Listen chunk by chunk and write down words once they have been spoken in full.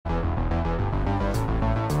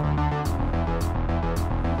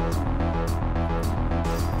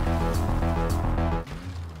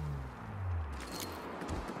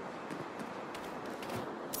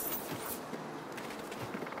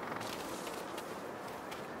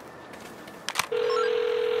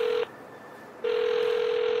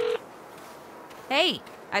Hey,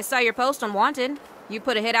 I saw your post on Wanted. You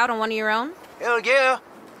put a hit out on one of your own? Hell yeah.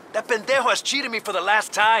 That pendejo has cheated me for the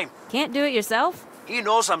last time. Can't do it yourself? He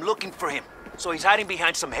knows I'm looking for him, so he's hiding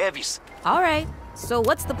behind some heavies. All right. So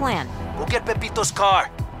what's the plan? We'll get Pepito's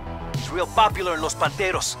car. He's real popular in Los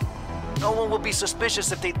Panteros. No one will be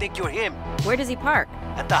suspicious if they think you're him. Where does he park?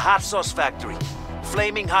 At the hot sauce factory.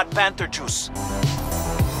 Flaming hot panther juice.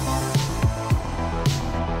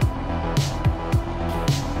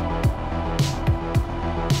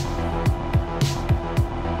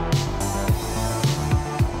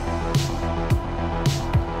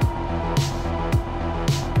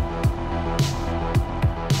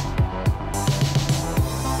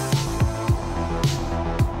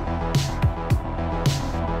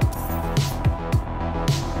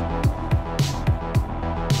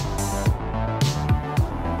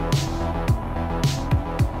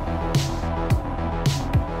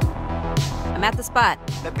 I'm at the spot.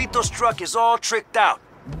 Pepito's truck is all tricked out.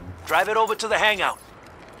 Drive it over to the hangout.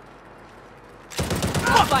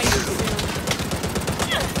 I'll find you soon.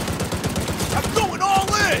 I'm going all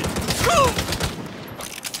in!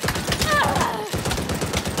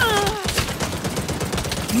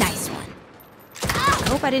 Nice one.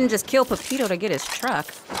 Hope I didn't just kill Pepito to get his truck.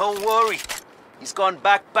 Don't worry. He's gone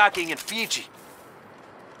backpacking in Fiji.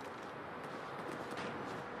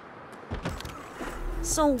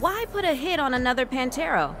 So why put a hit on another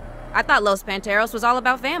Pantero? I thought Los Panteros was all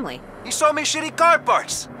about family. He sold me shitty car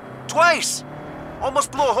parts. Twice.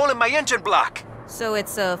 Almost blew a hole in my engine block. So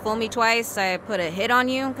it's a fool me twice, I put a hit on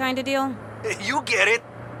you kind of deal? You get it.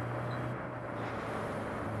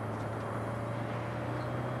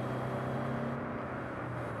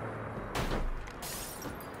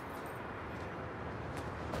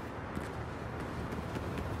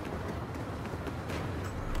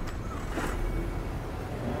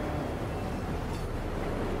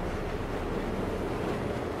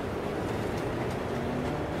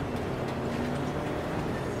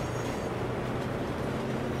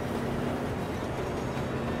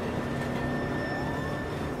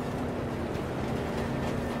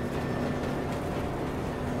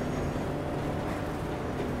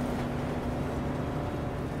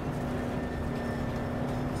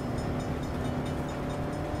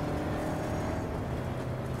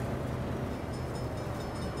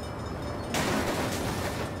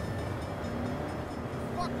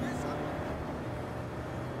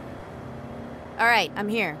 All right, I'm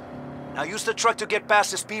here. Now use the truck to get past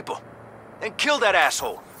his people. Then kill that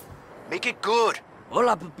asshole. Make it good.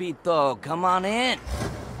 Hola, Pepito. Come on in.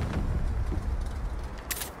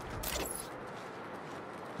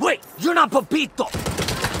 Wait, you're not Pepito!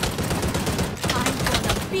 I'm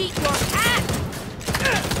gonna beat your ass!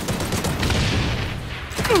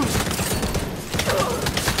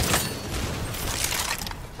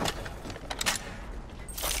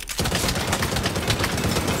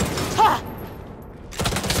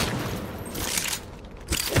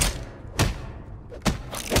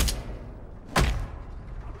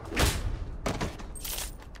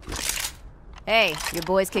 Hey, your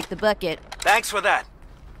boys kicked the bucket. Thanks for that.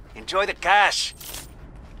 Enjoy the cash.